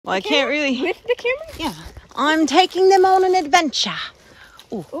Well, I can't really. With the camera? Yeah. I'm taking them on an adventure.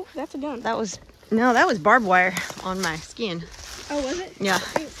 Oh, that's a gun. That was, no, that was barbed wire on my skin. Oh, was it? Yeah.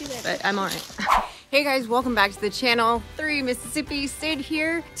 I didn't see that. But I'm on it. Hey guys, welcome back to the channel. 3 Mississippi Sid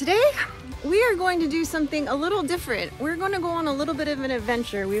here. Today, we are going to do something a little different. We're going to go on a little bit of an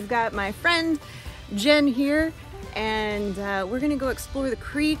adventure. We've got my friend Jen here, and we're going to go explore the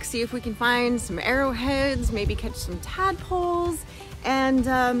creek, see if we can find some arrowheads, maybe catch some tadpoles, and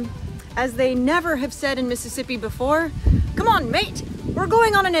as they never have said in Mississippi before, come on mate, we're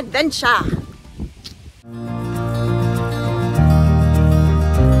going on an adventure.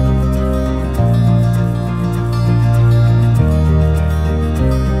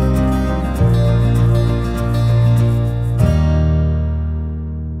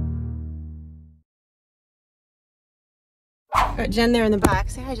 Got Jen there in the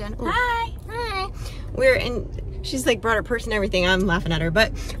back. Say hi, Jen. Ooh. Hi. Hi. We're in. She's like brought her purse and everything. I'm laughing at her,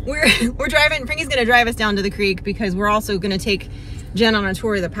 but we're driving. Frankie's gonna drive us down to the creek because we're also gonna take Jen on a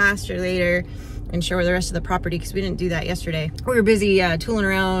tour of the pasture later and show her the rest of the property because we didn't do that yesterday. We were busy tooling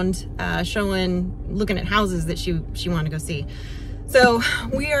around, looking at houses that she wanted to go see. So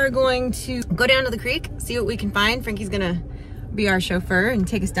we are going to go down to the creek, see what we can find. Frankie's gonna be our chauffeur and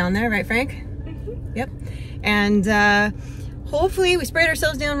take us down there, right, Frank? Mm-hmm. Yep. And hopefully we sprayed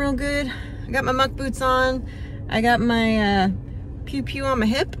ourselves down real good. I got my muck boots on. I got my pew pew on my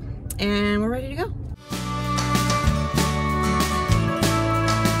hip, and we're ready to go.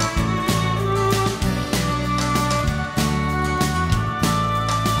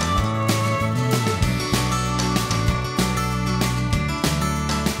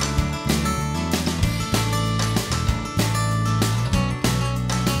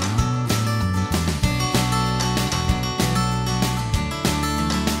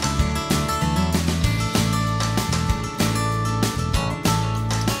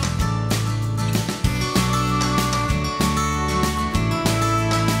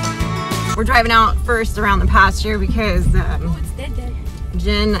 We're driving out first around the pasture because It's dead.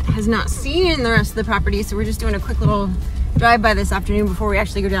 Jen has not seen the rest of the property, so we're just doing a quick little drive-by this afternoon before we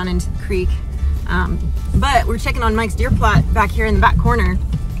actually go down into the creek. But we're checking on Mike's deer plot back here in the back corner.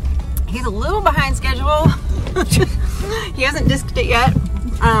 He's a little behind schedule. He hasn't disked it yet,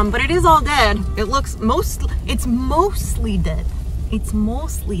 but it is all dead. It looks it's mostly dead. It's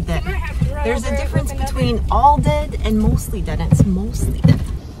mostly dead. There's a difference between all dead and mostly dead, and it's mostly dead.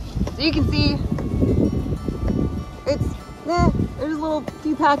 So you can see it's, there's a little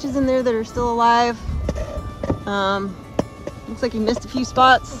few patches in there that are still alive. Looks like he missed a few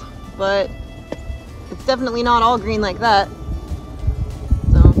spots, but it's definitely not all green like that.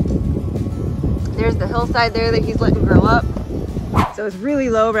 So there's the hillside there that he's letting grow up. So it's really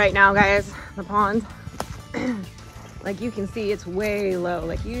low right now, guys, the pond. Like you can see, it's way low.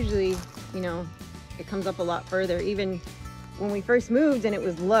 Like usually, you know, it comes up a lot further. Even when we first moved and it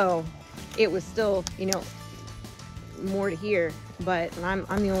was low, it was still, you know, more to here. But I'm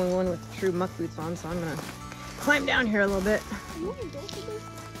the only one with true muck boots on, so I'm gonna climb down here a little bit.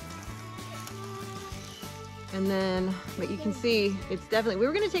 And then, but you can see, it's definitely, we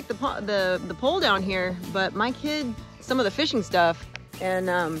were gonna take the pole down here, but my kid, some of the fishing stuff, and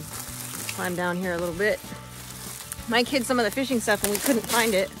climb down here a little bit. My kid, some of the fishing stuff, and we couldn't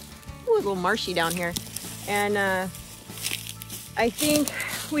find it. Ooh, a little marshy down here. And I think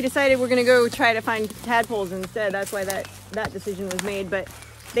we decided we're gonna go try to find tadpoles instead. That's why that decision was made. But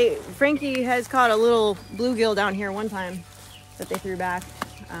Frankie has caught a little bluegill down here one time that they threw back.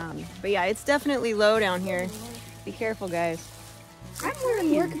 But yeah, it's definitely low down here. Be careful, guys. I'm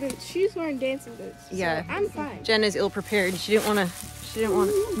wearing work boots. She's wearing dancing boots. So yeah, I'm fine. Jen is ill prepared. She didn't want to.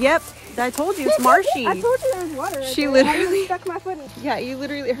 Yep, I told you it's marshy. I told you there was water. She literally stuck my foot in. Yeah, you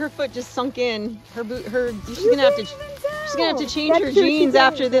literally, her foot just sunk in. She's gonna have to change her jeans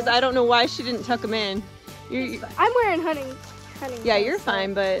after this. I don't know why she didn't tuck them in. I'm wearing hunting. Yeah, you're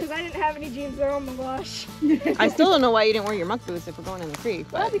fine, but because I didn't have any jeans there on my wash. I still don't know why you didn't wear your muck boots if we're going in the creek.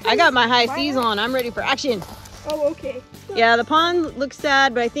 But well, I got my high seas on. I'm ready for action. Oh, okay. Yeah, the pond looks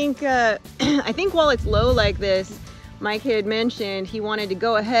sad, but I think I think while it's low like this, Mike had mentioned he wanted to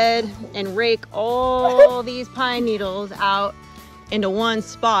go ahead and rake all these pine needles out into one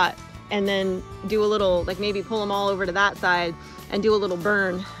spot and then do a little, like maybe pull them all over to that side and do a little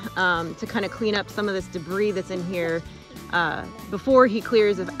burn to kind of clean up some of this debris that's in here before he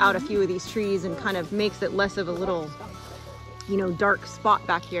clears out a few of these trees and kind of makes it less of a little, you know, dark spot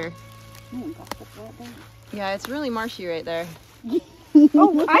back here. Yeah, it's really marshy right there.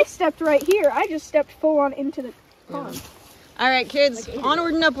 Oh, I stepped right here. I just stepped full on into the pond. Yeah. All right, kids,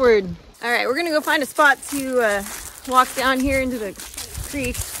 onward and upward. All right, we're gonna go find a spot to walk down here into the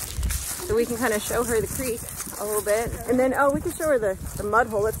creek so we can kind of show her the creek a little bit. And then, oh, we can show her the mud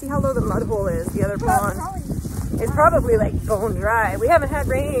hole. Let's see how low the mud hole is, the other pond. It's probably like bone dry. We haven't had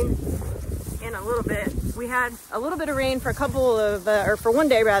rain in a little bit. We had a little bit of rain for a couple of, or for one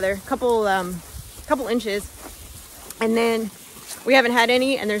day rather, couple inches. And then we haven't had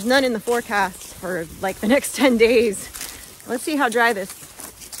any, and there's none in the forecast for like the next 10 days. Let's see how dry this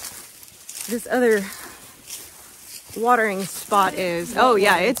other watering spot is. Oh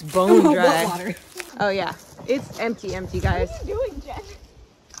yeah, it's bone dry. Oh yeah, it's empty, guys. What are you doing, Jen?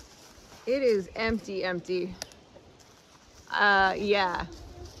 It is empty. Yeah.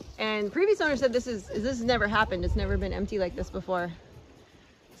 And previous owner said this has never happened. It's never been empty like this before.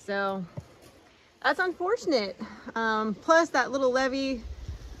 So that's unfortunate. Plus that little levee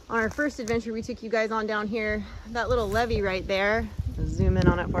on our first adventure we took you guys on down here, that little levee right there, I'll zoom in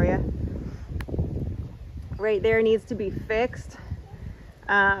on it for you. Right there needs to be fixed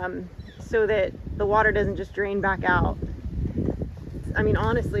so that the water doesn't just drain back out. I mean,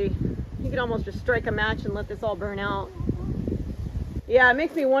 honestly, you could almost just strike a match and let this all burn out. Yeah, it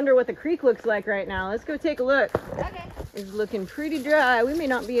makes me wonder what the creek looks like right now. Let's go take a look. Okay. It's looking pretty dry. We may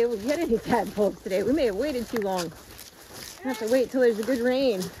not be able to get any tadpoles today. We may have waited too long. We have to wait till there's a good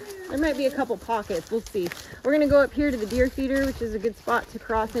rain. There might be a couple pockets. We'll see. We're going to go up here to the deer feeder, which is a good spot to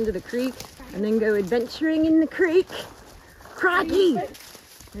cross into the creek, and then go adventuring in the creek. Crikey!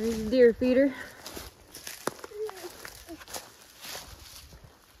 There's the deer feeder.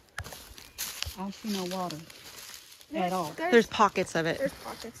 I see no water at all. There's pockets of it. There's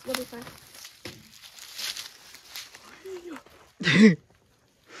pockets. We'll be fine.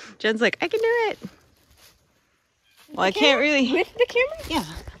 Jen's like, I can do it. Well, I can't really. With the camera? Yeah.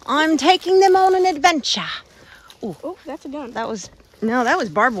 I'm taking them on an adventure. Oh, that's a gun. That was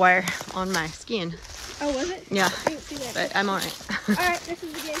barbed wire on my skin. Oh, was it? Yeah. I didn't see that. But I'm alright. Alright, this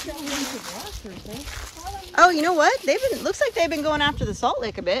is the game show. Oh, you know what? Looks like they've been going after the salt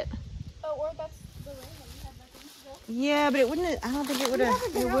lick a bit. Oh, or that's the rain that we had back in. Yeah, but it wouldn't have, I don't think it would have.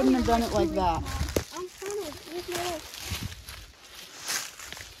 They wouldn't have done it like that. I'm trying to use my leg.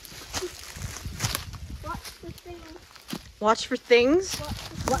 Watch the thing. Watch for things.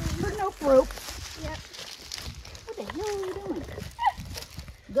 What? For no rope. Yep. What the hell are you doing?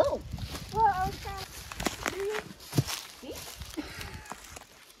 Go. Well, I was trying to do it.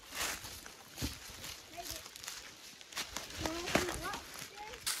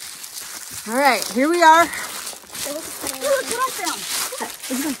 All right, here we are. Look what I found.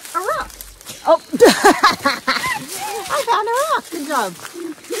 A rock. Oh. I found a rock. Good job.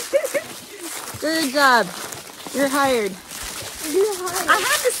 Good job. You're hired. I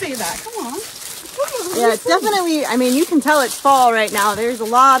had to say that. Come on. Yeah, it's definitely, I mean, you can tell it's fall right now. There's a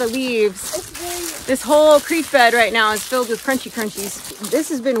lot of leaves. This whole creek bed right now is filled with crunchy crunchies. This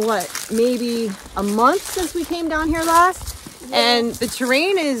has been, what, maybe a month since we came down here last? And the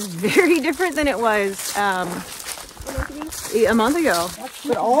terrain is very different than it was a month ago.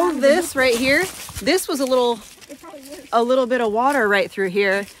 But all of this right here, this was a little bit of water right through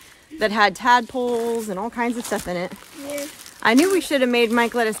here that had tadpoles and all kinds of stuff in it. Yeah. I knew we should have made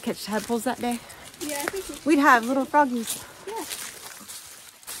Mike let us catch tadpoles that day. Yeah, I think We'd have little froggies. yeah.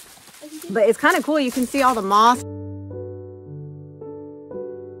 But it's kind of cool. You can see all the moss.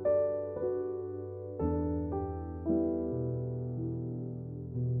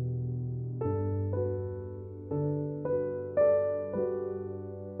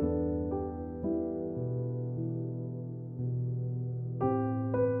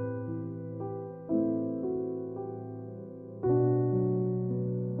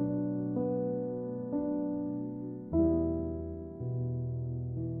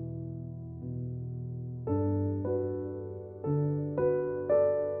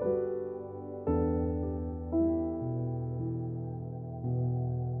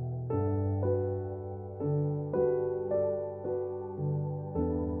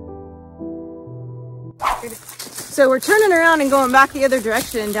 So we're turning around and going back the other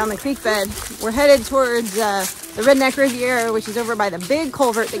direction down the creek bed. We're headed towards the Redneck Riviera, which is over by the big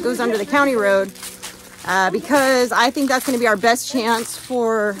culvert that goes under the county road, because I think that's going to be our best chance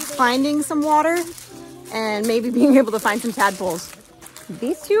for finding some water and maybe being able to find some tadpoles.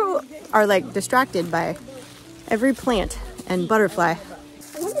 These two are like distracted by every plant and butterfly. I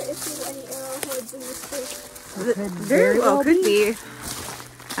wonder if there's any arrowheads in this fish. Very well could be.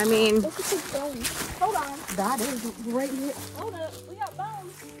 I mean, Look at the bones. Hold on. That is right here. Hold up. We got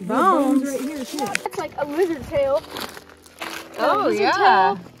bones. bones. Right here, too. That's like a lizard tail. Oh, Lizard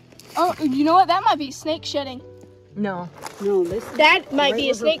yeah. tail. Oh, you know what? That might be snake shedding. No. No, this. That might Right be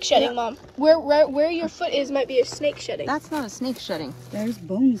a over- snake shedding, yeah. Mom. Where your foot is might be a snake shedding. That's not a snake shedding. There's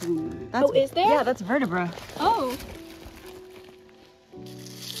bones on it. That's, Oh, is there? Yeah, that's vertebra. Oh.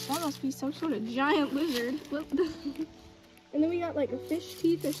 That must be some sort of giant lizard. And then we got like a fish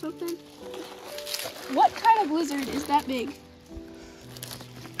teeth or something. What kind of lizard is that big?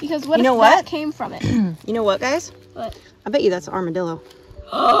 Because what You know if what? that came from it? You know what, guys? What? I bet you that's an armadillo.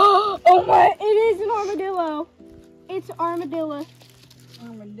 Oh my, it is an armadillo. It's armadillo.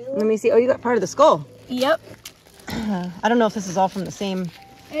 Let me see. Oh, you got part of the skull. Yep. I don't know if this is all from the same.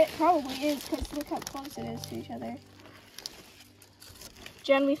 It probably is, because look how close it is to each other.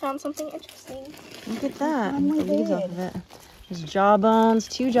 Jen, we found something interesting. Look at that. The leaves off of it. There's jaw bones,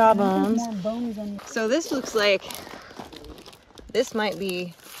 2 jaw bones. More bones on it. So this looks like this might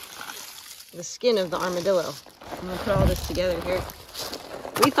be the skin of the armadillo. I'm gonna put all this together here.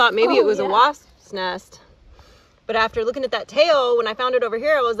 We thought maybe it was a wasp's nest, but after looking at that tail, when I found it over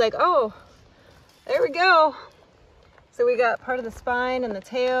here, I was like, oh, there we go. So we got part of the spine and the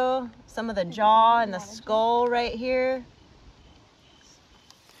tail, some of the jaw and the skull right here.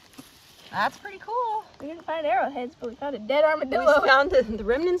 That's pretty cool. We didn't find arrowheads, but we found a dead We armadillo. found the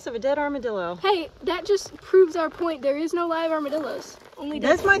remnants of a dead armadillo. Hey, that just proves our point. There is no live armadillos. Only dead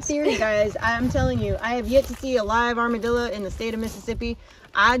That's my ones. theory, guys. I'm telling you, I have yet to see a live armadillo in the state of Mississippi.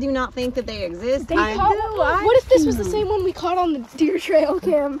 I do not think that they exist. What if this was the same one we caught on the deer trail,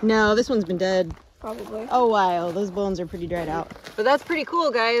 Kim? No, this one's been dead Probably. a while. Those bones are pretty dried out. But that's pretty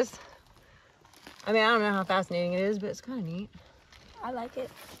cool, guys. I mean, I don't know how fascinating it is, but it's kind of neat. I like it.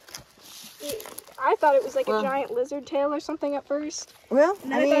 I thought it was like Well- a giant lizard tail or something at first. Well,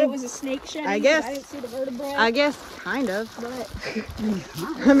 And then I thought it was a snake shedding. I 'cause guess. I didn't see the vertebrae. I guess kind of.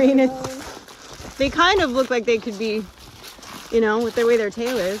 But I mean, they kind of look like they could be, you know, with the way their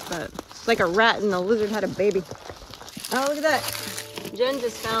tail is, but it's like a rat and a lizard had a baby. Oh, look at that. Jen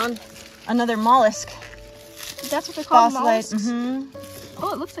just found another mollusk. that's what they're called, Fossilized. mollusks? Mm-hmm.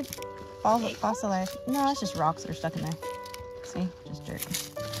 Oh, it looks like Fossilized. No, it's just rocks that are stuck in there. See? Just dirt.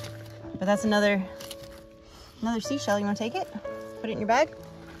 But that's another seashell. You want to take it? Put it in your bag?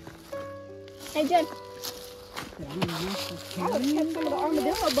 Hey, Jen. I would have kept some of the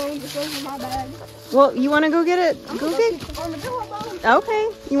armadillo bones if those were my bag. Well, you want to go get it? I'm Go gonna get get some armadillo bones. Okay.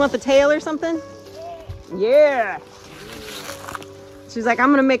 You want the tail or something? Yeah. She's like, I'm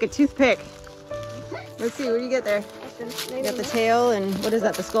going to make a toothpick. Let's see. What do you get there? You got the tail and what is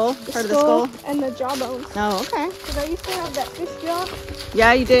that? The skull? Part of the skull? And the jawbones. Oh, okay. Because I used to have that fish jaw.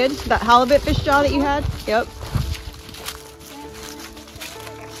 Yeah, you did. That halibut fish jaw that you had? Yep.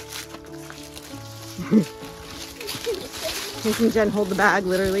 Making Jen hold the bag,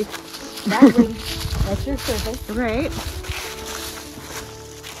 literally. That's your surface. Right.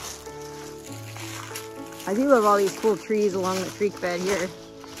 I do love all these cool trees along the creek bed here,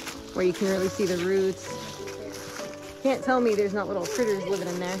 where you can really see the roots. Can't tell me there's not little critters living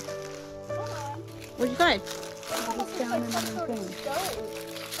in there. What'd you find?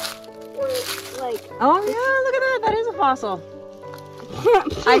 Or like, Oh yeah, look at that. That is a fossil.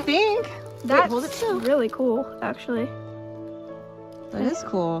 I think. that's Wait, hold it still. really cool, actually. That is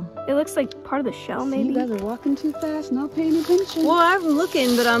cool. It looks like part of the shell, You maybe. guys are walking too fast, not paying attention. Well, I'm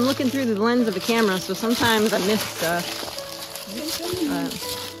looking, but I'm looking through the lens of a camera, so sometimes I miss stuff. It's a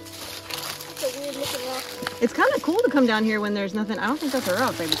weird looking rock. It's kind of cool to come down here when there's nothing. I don't think that's a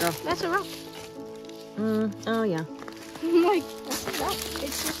rock, baby girl. That's a rock. Oh yeah. Like, that's a rock.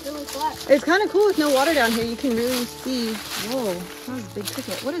 It's just really flat. It's kind of cool with no water down here. You can really see. Whoa, that was a big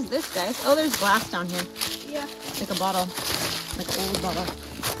cricket. What is this, guys? Oh, there's glass down here. Yeah. Like a bottle. Like an old bottle.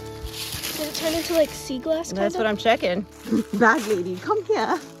 Did it turn into like sea glass? That's what I'm checking. Bad lady, come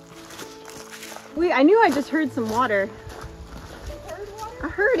here. Wait, I knew I just heard some water. I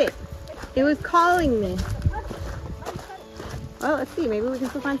heard it. It was calling me. Well, let's see. Maybe we can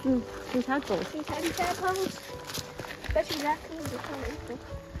still find some tadpoles. Some tiny tadpoles. Bet you raccoons are coming.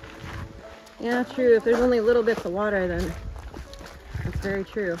 Yeah, true. If there's only little bits of water, then that's very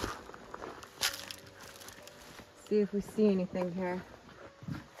true. See if we see anything here.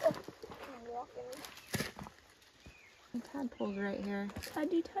 Some tadpoles right here.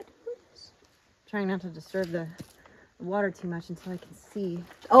 Tiny tadpoles. Trying not to disturb the water too much until I can see.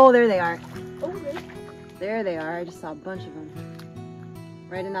 Oh, there they are. Oh, really? There they are. I just saw a bunch of them.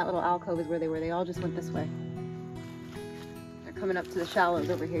 Right in that little alcove is where they were. They all just went this way. They're coming up to the shallows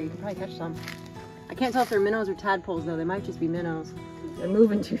over here. You can probably catch some. I can't tell if they're minnows or tadpoles though. They might just be minnows. They're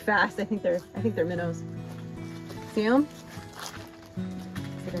moving too fast. I think they're minnows. See them?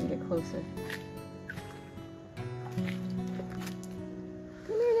 See if I can get closer.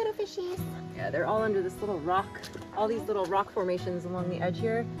 Come here, little fishies. Yeah, they're all under this little rock all these little rock formations along the edge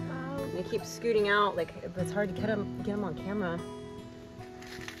here. And they keep scooting out, like it's hard to get them on camera.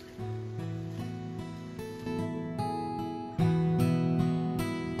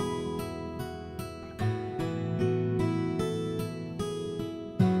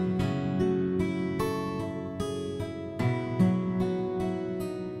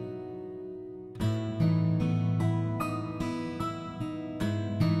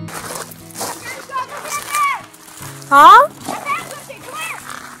 Huh?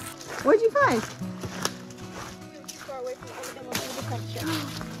 What'd you find?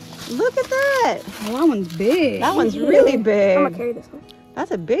 Look at that. Well, that one's big. That one's really big. I'm gonna carry this one.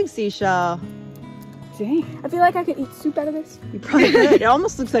 That's a big seashell. Dang. I feel like I could eat soup out of this. You probably could. It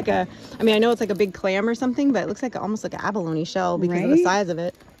almost looks like a, I mean, I know it's like a big clam or something, but it looks like almost like an abalone shell because of the size of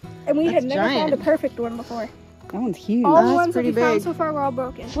it. And we had That's never giant. found a perfect one before. That one's huge. All the That's ones that pretty we found big. so far were all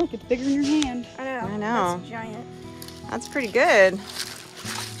broken. Look, it's bigger in your hand. I know. I know. That's giant. That's pretty good.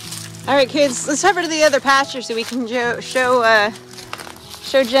 All right, kids, let's head over to the other pasture so we can show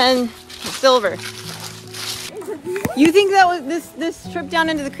Jen silver. You think that was this trip down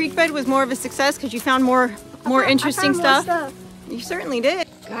into the creek bed was more of a success because you found more interesting stuff? You certainly did.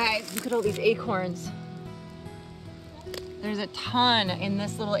 Guys, look at all these acorns. There's a ton in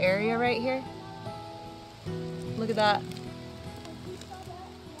this little area right here. Look at that.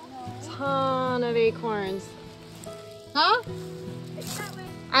 Ton of acorns. Huh?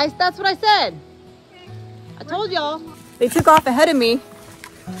 That's what I said. I told y'all. They took off ahead of me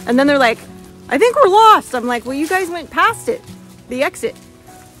and then they're like, I think we're lost. I'm like, well, you guys went past it, the exit.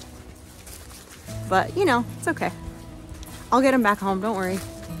 But you know, it's okay. I'll get them back home, don't worry.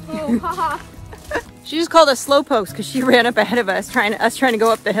 Oh, haha. She just called us slowpokes because she ran up ahead of us trying to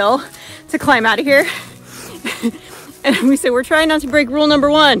go up the hill to climb out of here. And we said, we're trying not to break rule number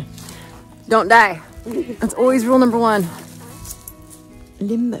 1. Don't die. That's always rule number 1.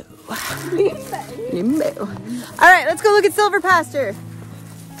 Limbo. Limbo. All right, let's go look at silver pasture.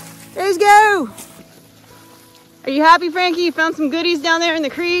 Let's go. Are you happy, Frankie? You found some goodies down there in the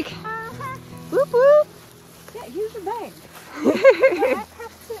creek? Whoop whoop. Yeah, here's your bag.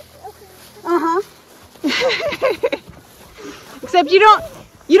 Except you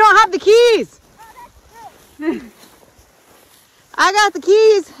don't have the keys. I got the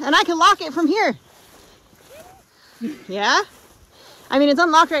keys and I can lock it from here. Yeah? I mean, it's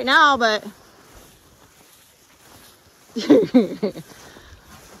unlocked right now, but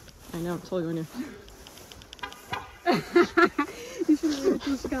I know, I'm totally going to. You should have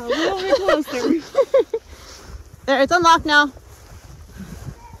just got a little bit closer. There, it's unlocked now.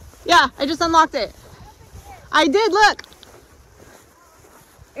 Yeah, I just unlocked it. I did, look.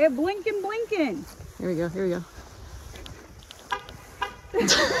 It blinking. Here we go, here we go.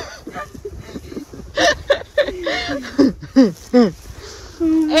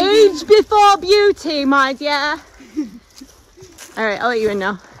 Age before beauty, my dear. All right, I'll let you in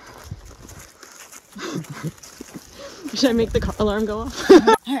now. Should I make the car alarm go off?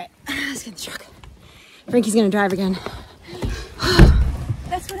 All right, let's get in the truck. Frankie's gonna drive again.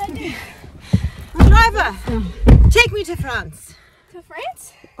 That's what I do. Driver, take me to France. To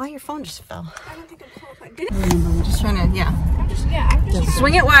France? Oh, your phone just fell. I don't think I'm qualified. Did it? I'm just trying to, yeah. I'm just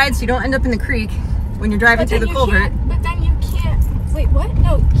Swing it wide so you don't end up in the creek when you're driving through the culvert. But then you can't. Wait, what?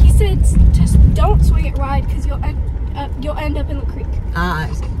 No, he said just don't swing it wide because you'll end up in the creek. Ah,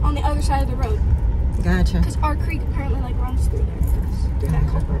 I see. On the other side of the road. Gotcha. Because our creek apparently like runs through there. Through that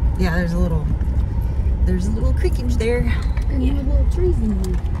culvert. Yeah, there's a little creekage there. And you have little trees in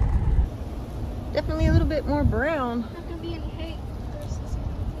there. Definitely a little bit more brown. Not gonna be any hay.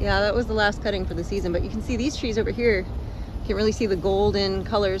 Yeah, that was the last cutting for the season, but you can see these trees over here. You can really see the golden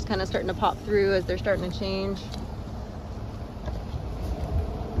colors kind of starting to pop through as they're starting to change.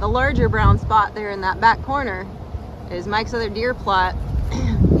 The larger brown spot there in that back corner is Mike's other deer plot.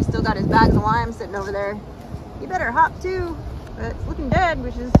 He's still got his bags of lime sitting over there. He better hop too, but it's looking dead,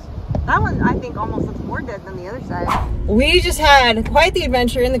 which is, that one I think almost looks more dead than the other side. We just had quite the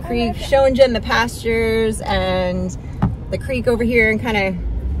adventure in the creek, showing Jen the pastures and the creek over here and kind of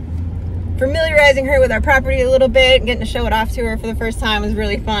familiarizing her with our property a little bit and getting to show it off to her for the first time was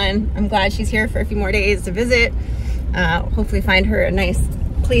really fun. I'm glad she's here for a few more days to visit. Hopefully find her a nice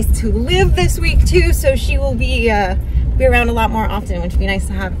place to live this week too, so she will be around a lot more often, which would be nice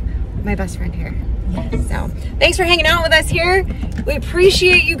to have my best friend here. Yes. So thanks for hanging out with us here. We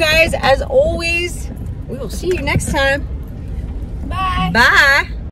appreciate you guys as always. We will see you next time. Bye. Bye.